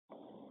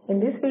In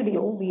this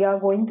video, we are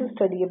going to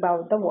study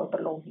about the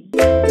waterlogging.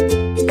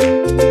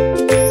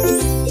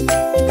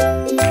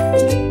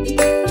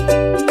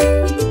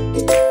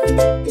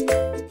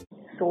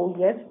 So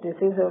yes, this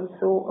is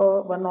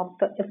also one of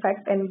the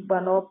effect and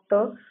one of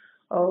the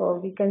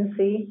we can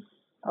say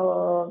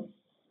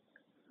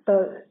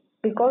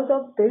because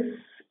of this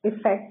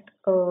effect,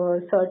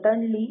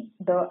 certainly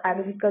the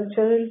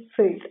agricultural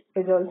field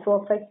is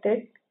also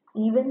affected.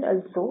 Even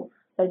also,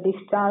 the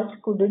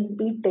discharge couldn't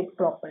be taken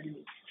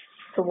properly.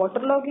 So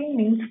waterlogging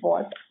means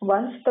what?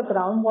 Once the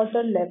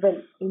groundwater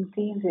level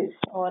increases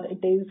or it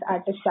is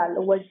at a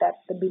shallower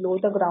depth below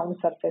the ground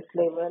surface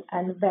level,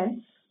 and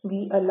when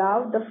we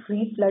allow the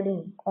free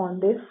flooding on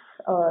this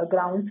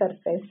ground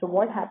surface, so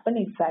what happens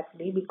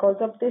exactly? Because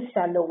of this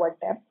shallower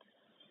depth,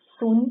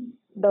 soon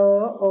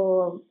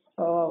the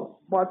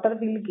water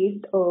will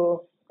get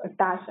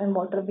attached and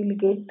water will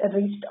get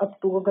reached up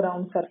to a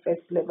ground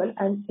surface level,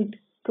 and it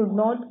could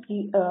not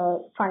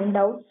find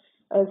out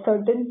a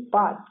certain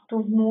path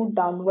to move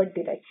downward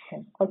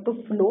direction or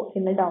to flow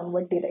in a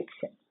downward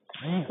direction.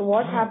 So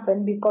what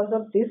happened? Because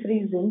of this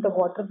reason, the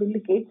water will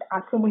get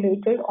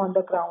accumulated on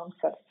the ground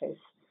surface.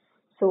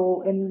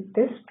 So in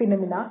this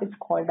phenomena, it's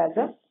called as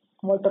a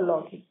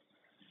waterlogging.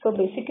 So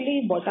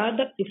basically, what are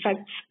the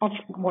effects of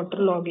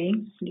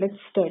waterlogging? Let's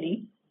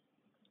study.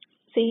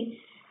 See,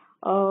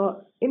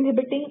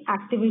 inhibiting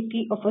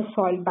activity of a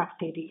soil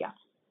bacteria.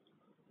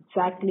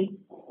 Exactly.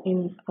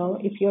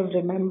 If you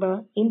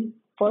remember, in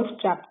first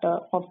chapter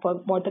of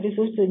Water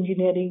Resource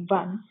Engineering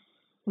 1,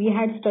 we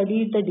had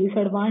studied the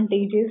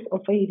disadvantages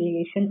of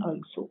irrigation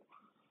also.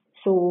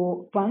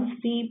 So once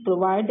we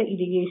provide the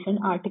irrigation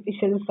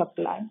artificial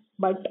supply,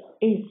 but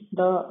if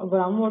the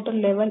groundwater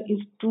level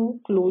is too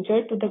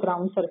closer to the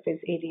ground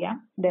surface area,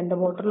 then the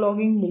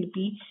waterlogging will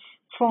be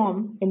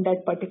formed in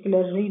that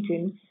particular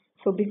region.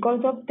 So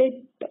because of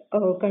that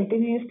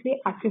continuously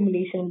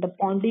accumulation, the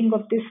ponding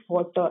of this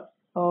water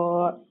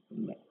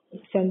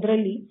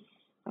generally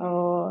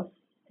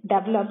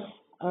develops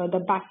the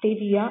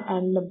bacteria,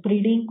 and the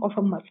breeding of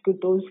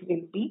mosquitoes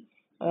will be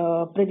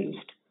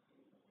produced.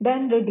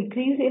 Then the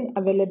decrease in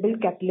available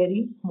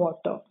capillary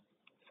water.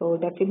 So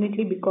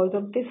definitely because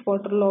of this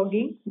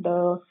waterlogging,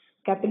 the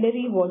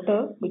capillary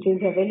water which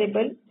is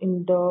available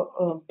in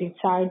the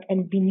beside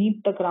and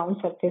beneath the ground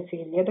surface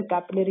area, the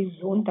capillary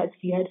zone that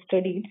we had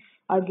studied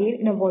again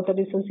in a water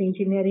resource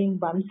engineering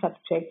 1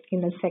 subject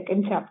in a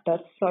second chapter,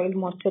 soil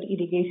moisture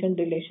irrigation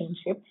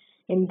relationship.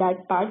 In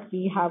that part,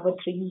 we have a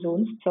 3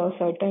 zones. So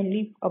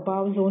certainly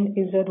above zone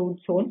is a root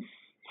zone,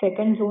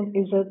 second zone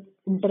is a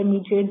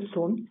intermediate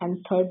zone,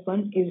 and third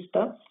one is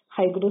the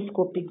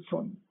hygroscopic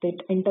zone.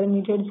 That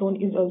intermediate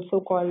zone is also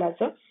called as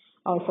a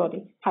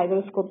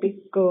hygroscopic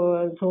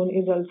zone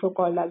is also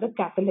called as a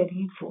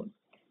capillary zone.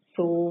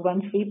 So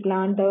once we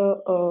plant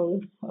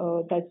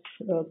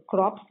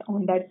crops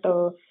on that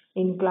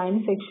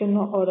inclined section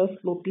or a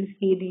sloping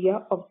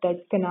area of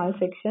that canal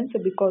section, so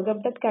because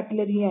of that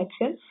capillary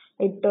action,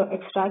 it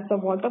extracts the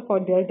water for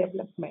their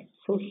development.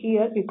 So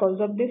here, because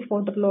of this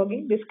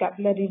waterlogging, this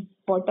capillary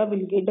water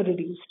will get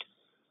reduced.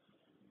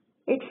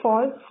 It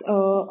falls,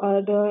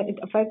 it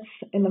affects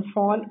in a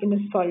fall in a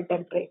soil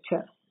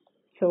temperature.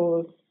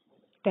 So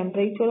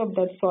temperature of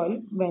that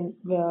soil, when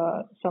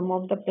some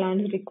of the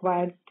plants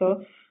require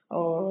the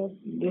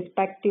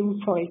respective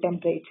soil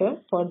temperature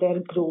for their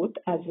growth,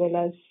 as well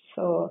as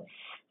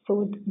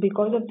so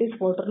because of this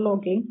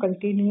waterlogging,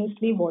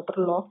 continuously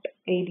waterlogged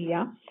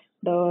area,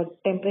 the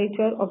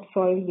temperature of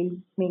soil will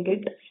make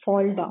it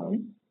fall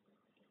down.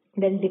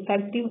 Then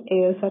defective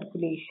air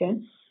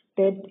circulation,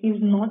 there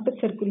is not a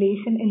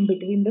circulation in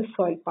between the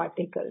soil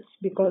particles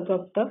because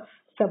of the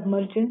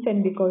submergence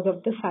and because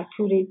of the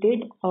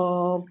saturated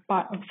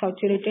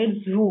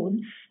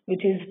zone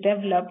which is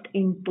developed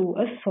into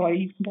a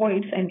soil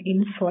voids and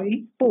in soil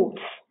pores.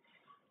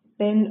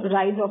 Then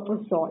rise of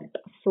a salt.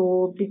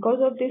 So because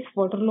of this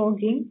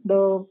waterlogging,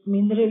 the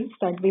minerals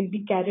that will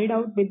be carried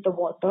out with the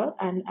water,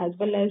 and as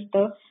well as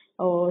the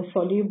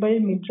soluble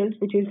minerals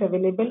which is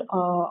available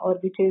or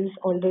which is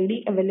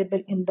already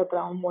available in the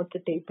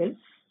groundwater table.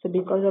 So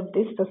because of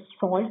this, the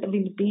salt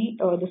will be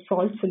the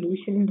salt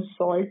solution, the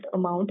salt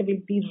amount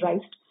will be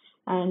raised,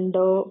 and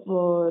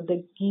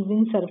the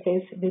given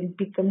surface will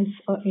becomes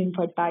an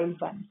infertile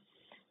one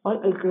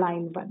or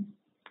alkaline one.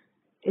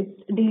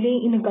 It's delay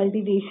in a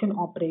cultivation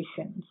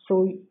operation.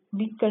 So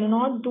we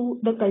cannot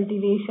do the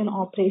cultivation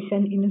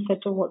operation in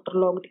such a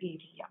waterlogged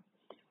area.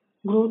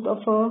 Growth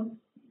of a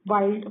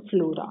wild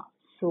flora.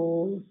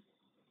 So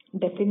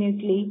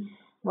definitely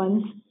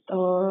once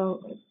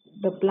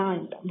the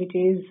plant which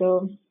is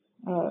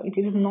it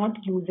is not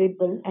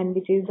usable and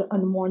which is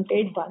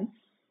unwanted one,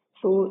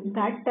 so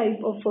that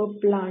type of a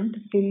plant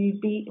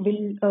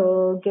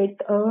will get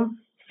a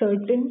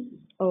certain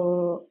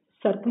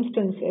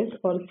circumstances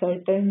or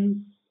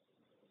certain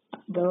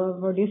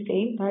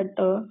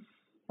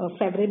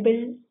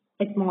favorable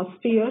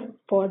atmosphere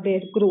for their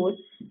growth,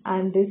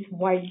 and this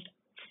wild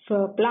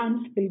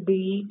plants will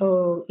be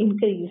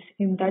increased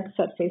in that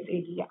surface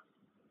area.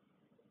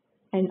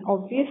 And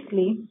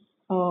obviously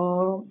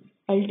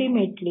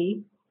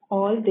ultimately,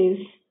 all this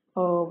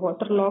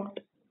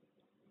waterlogged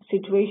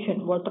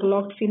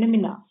waterlogged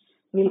phenomena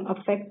will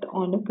affect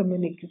on a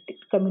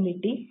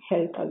community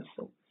health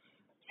also.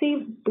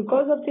 See,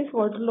 because of this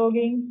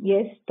waterlogging,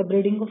 yes, the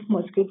breeding of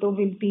mosquito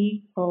will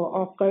be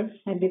occur,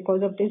 and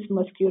because of this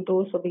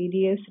mosquitoes, so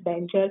various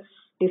danger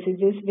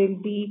diseases will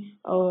be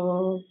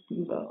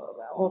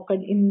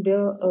occurred in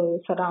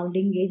the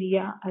surrounding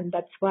area, and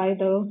that's why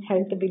the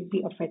health will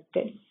be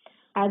affected.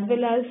 As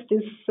well as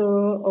this,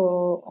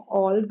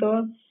 all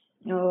the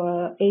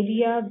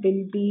area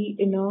will be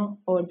in a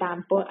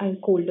damper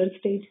and colder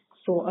stage.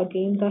 So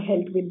again, the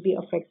health will be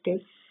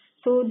affected.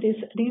 So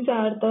these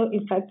are the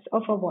effects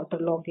of a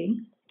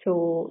waterlogging.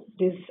 So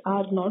these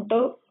are not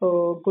a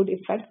good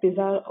effects. These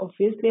are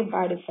obviously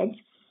bad effects.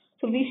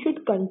 So we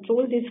should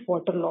control this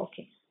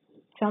waterlogging.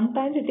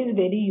 Sometimes it is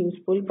very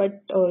useful,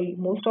 but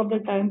most of the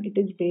time it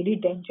is very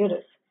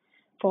dangerous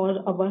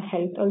for our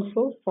health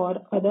also,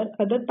 for other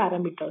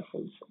parameters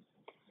also.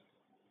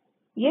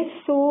 Yes,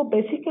 so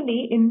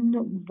basically,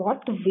 in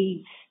what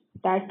ways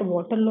that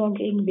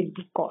waterlogging will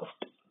be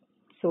caused?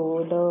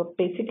 So the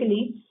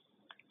basically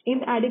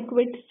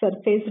inadequate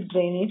surface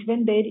drainage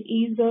when there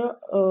is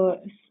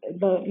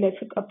the less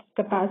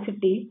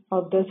capacity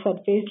of the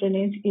surface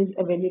drainage is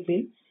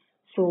available.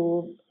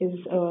 So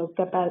is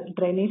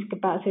drainage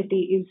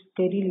capacity is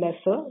very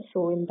lesser.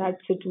 So in that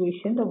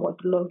situation, the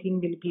waterlogging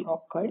will be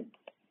occurred.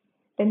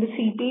 Then the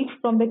seepage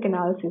from the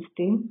canal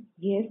system.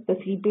 Yes, the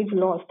seepage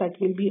loss that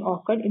will be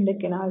occurred in the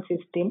canal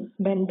system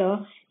when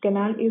the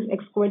canal is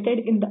excavated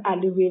in the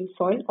alluvial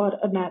soil or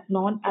a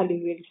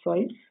non-alluvial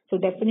soil. So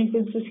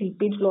definitely the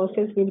seepage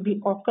losses will be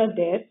occur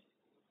there,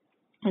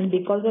 and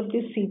because of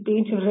this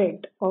seepage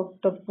rate of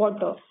the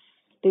water,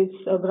 this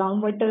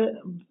groundwater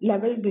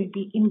level will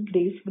be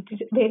increased, which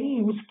is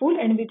very useful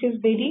and which is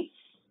very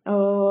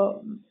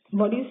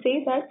what do you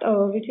say that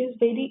which is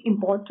very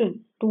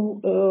important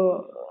to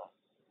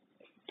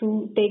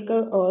take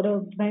a or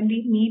when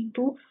we need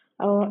to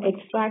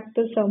extract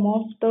the some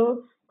of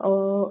the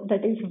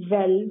that is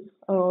well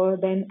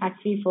then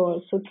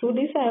aquifer. So through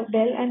this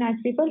well and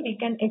aquifer we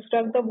can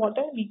extract the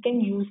water, we can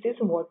use this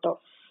water.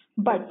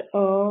 But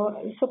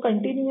so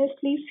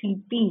continuously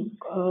seeping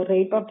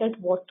rate of that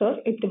water,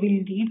 it will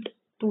lead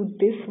to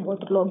this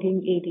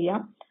waterlogging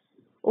area,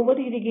 over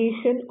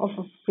irrigation of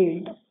a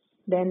field,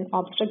 then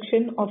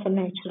obstruction of a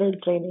natural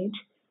drainage,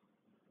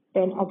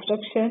 then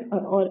obstruction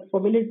or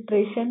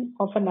obliteration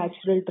of a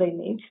natural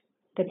drainage,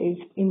 that is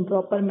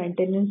improper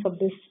maintenance of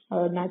this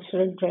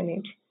natural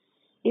drainage,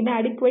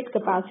 inadequate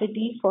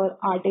capacity for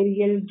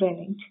arterial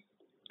drainage,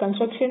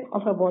 construction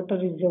of a water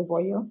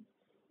reservoir,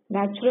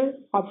 natural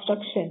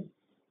obstruction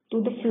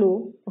to the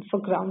flow of a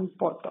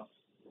groundwater.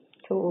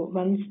 So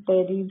once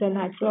there is a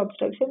natural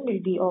obstruction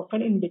will be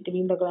occurred in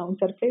between the ground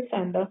surface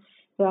and the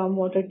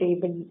groundwater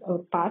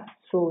table path.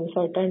 So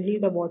certainly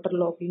the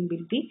waterlogging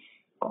will be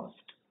caused.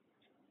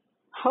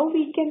 How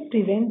we can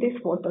prevent this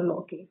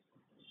waterlogging?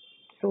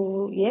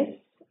 So yes,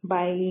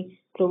 by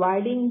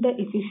providing the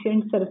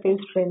efficient surface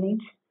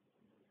drainage,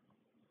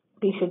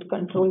 we should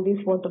control this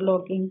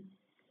waterlogging.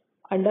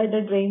 Under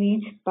the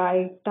drainage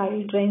by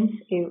tile drains,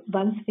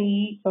 once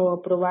we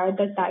provide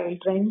the tile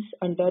drains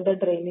under the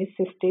drainage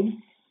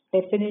system,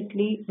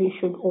 definitely we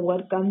should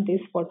overcome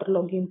this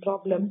waterlogging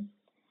problem.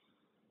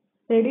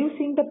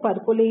 Reducing the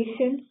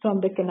percolation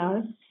from the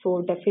canal.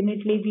 So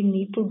definitely we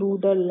need to do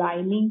the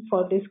lining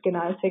for this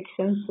canal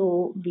section.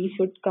 So we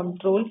should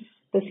control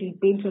the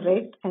seepage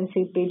rate and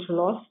seepage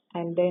loss,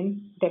 and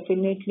then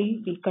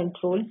definitely we should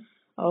control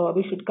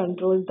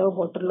the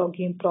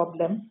waterlogging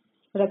problem.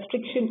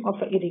 Restriction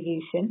of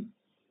irrigation.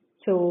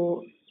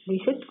 So we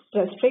should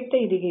restrict the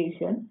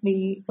irrigation.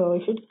 We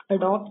should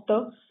adopt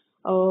the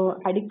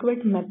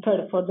adequate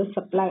method for the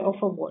supply of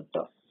a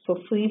water. So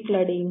free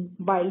flooding,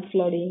 wild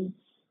flooding,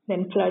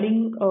 then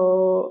flooding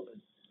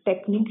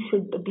technique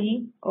should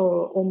be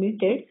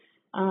omitted,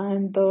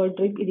 and the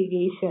drip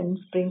irrigation,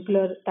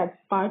 sprinkler,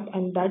 that part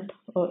and that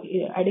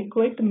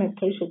adequate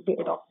method should be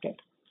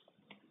adopted.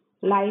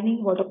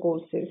 Lining water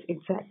courses,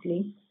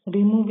 exactly.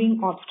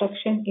 Removing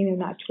obstruction in a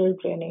natural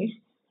drainage.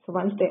 So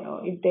once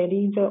if there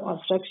is a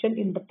obstruction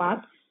in the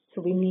path,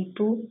 so we need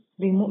to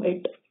remove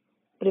it.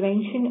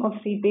 Prevention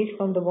of seepage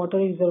from the water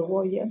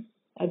reservoir.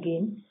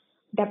 Again,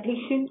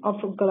 depletion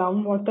of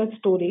groundwater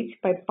storage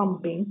by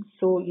pumping.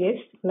 So yes,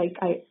 like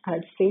I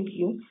had said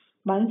you,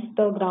 once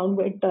the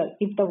groundwater,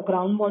 if the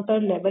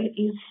groundwater level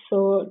is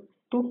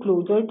too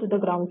closer to the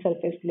ground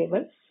surface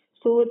level,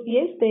 so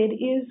yes, there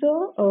is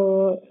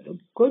a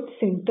good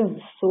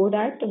symptoms so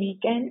that we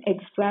can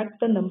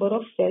extract the number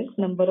of cells,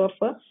 number of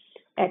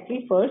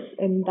aquifers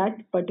in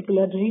that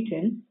particular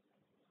region.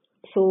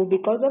 So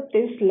because of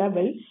this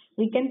level,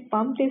 we can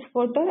pump this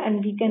water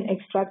and we can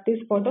extract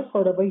this water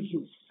for our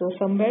use. So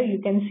somewhere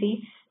you can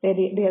see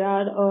there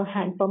are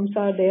hand pumps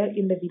are there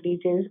in the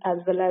villages, as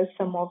well as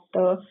some of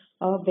the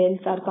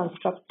wells are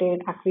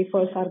constructed,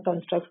 aquifers are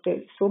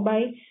constructed. So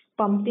by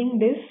pumping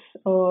this,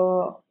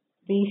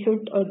 we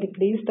should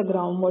decrease the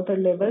groundwater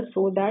level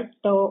so that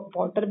the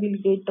water will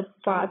get the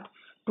path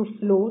to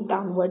flow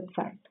downward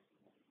side.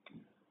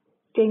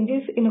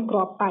 changes in a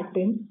crop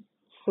pattern.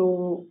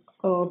 So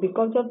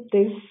because of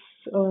this,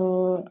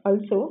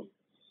 also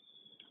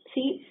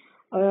see,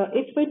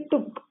 if we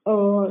took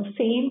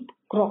same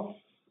crop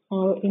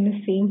in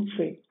the same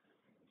field,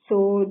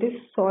 so this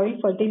soil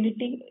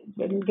fertility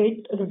will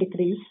get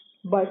decreased.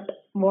 But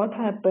what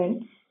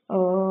happened?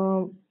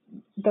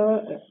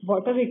 The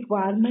water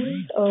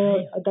requirement,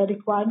 the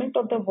requirement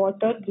of the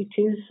water which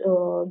is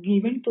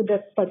given to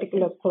that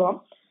particular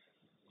crop,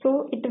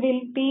 so it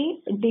will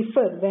be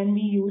differ when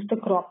we use the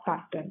crop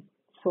pattern.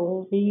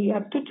 So we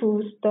have to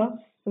choose the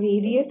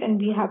various and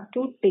we have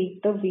to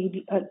take the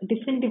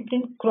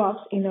different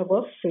crops in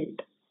our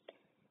field.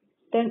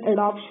 Then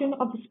adoption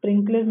of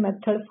sprinkler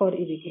method for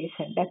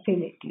irrigation,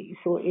 definitely.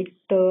 So it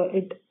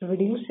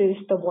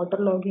reduces the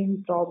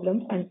waterlogging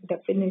problems, and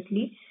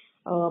definitely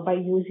by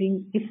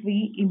using, if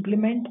we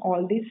implement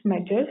all these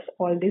measures,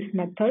 all these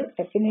methods,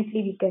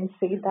 definitely we can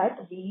say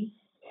that we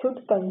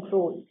should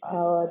control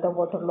the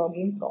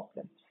waterlogging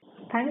problem.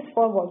 Thanks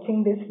for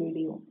watching this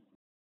video.